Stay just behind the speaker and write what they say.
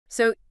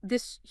So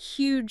this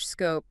huge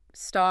scope,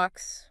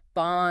 stocks,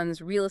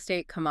 bonds, real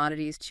estate,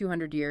 commodities,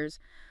 200 years.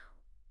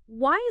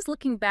 Why is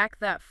looking back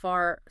that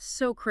far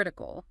so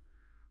critical?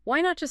 Why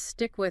not just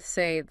stick with,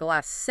 say, the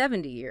last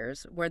 70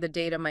 years where the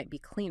data might be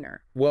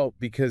cleaner? Well,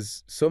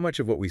 because so much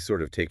of what we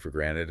sort of take for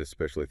granted,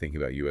 especially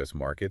thinking about U.S.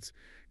 markets,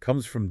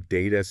 comes from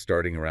data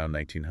starting around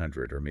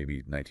 1900 or maybe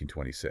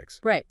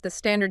 1926. Right, the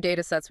standard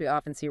data sets we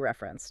often see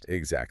referenced.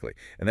 Exactly.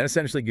 And that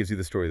essentially gives you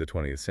the story of the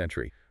 20th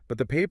century. But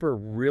the paper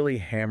really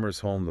hammers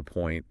home the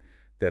point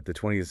that the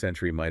 20th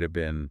century might have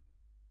been,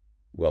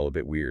 well, a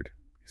bit weird,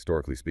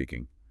 historically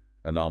speaking,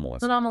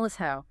 anomalous. Anomalous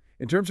how?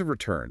 In terms of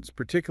returns,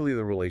 particularly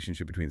the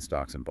relationship between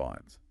stocks and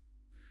bonds.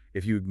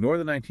 If you ignore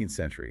the 19th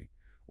century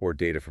or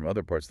data from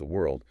other parts of the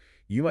world,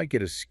 you might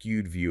get a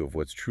skewed view of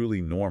what's truly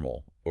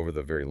normal over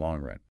the very long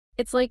run.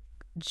 It's like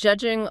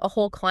judging a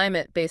whole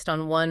climate based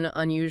on one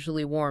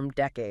unusually warm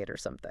decade or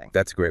something.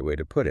 That's a great way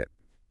to put it.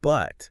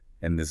 But,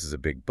 and this is a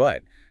big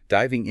but,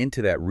 diving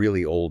into that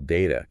really old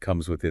data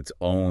comes with its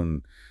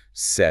own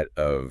set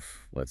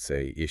of, let's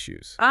say,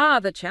 issues. Ah,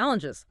 the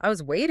challenges. I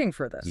was waiting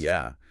for this.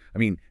 Yeah. I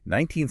mean,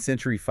 19th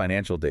century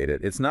financial data,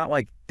 it's not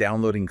like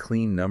downloading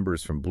clean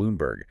numbers from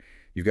Bloomberg.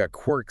 You've got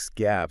quirks,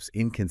 gaps,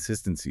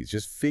 inconsistencies,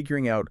 just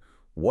figuring out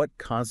what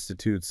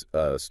constitutes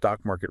a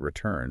stock market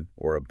return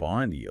or a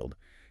bond yield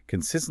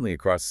consistently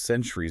across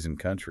centuries and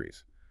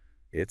countries.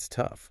 It's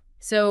tough.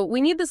 So we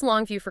need this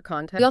long view for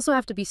context. We also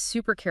have to be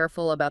super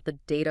careful about the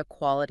data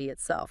quality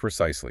itself.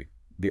 Precisely.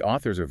 The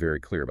authors are very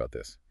clear about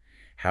this.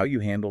 How you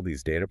handle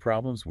these data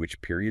problems,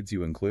 which periods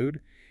you include,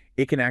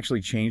 it can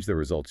actually change the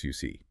results you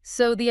see.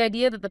 So the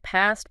idea that the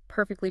past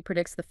perfectly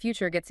predicts the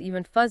future gets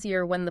even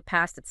fuzzier when the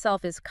past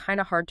itself is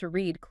kind of hard to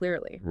read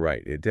clearly.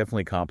 Right. It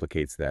definitely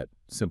complicates that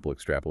simple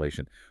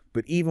extrapolation.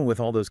 But even with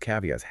all those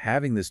caveats,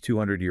 having this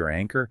 200-year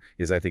anchor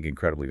is, I think,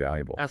 incredibly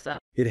valuable. How's that?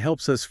 It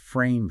helps us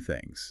frame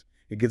things.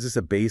 It gives us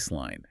a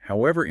baseline,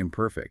 however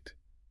imperfect,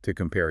 to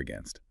compare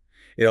against.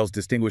 It helps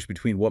distinguish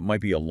between what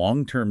might be a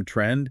long-term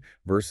trend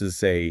versus,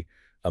 say,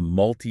 a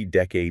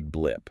multi-decade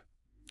blip.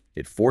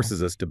 It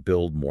forces us to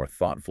build more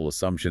thoughtful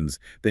assumptions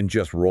than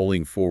just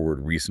rolling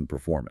forward recent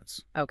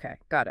performance. Okay,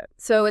 got it.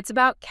 So it's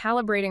about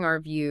calibrating our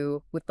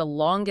view with the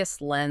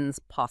longest lens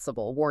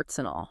possible, warts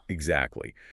and all. Exactly.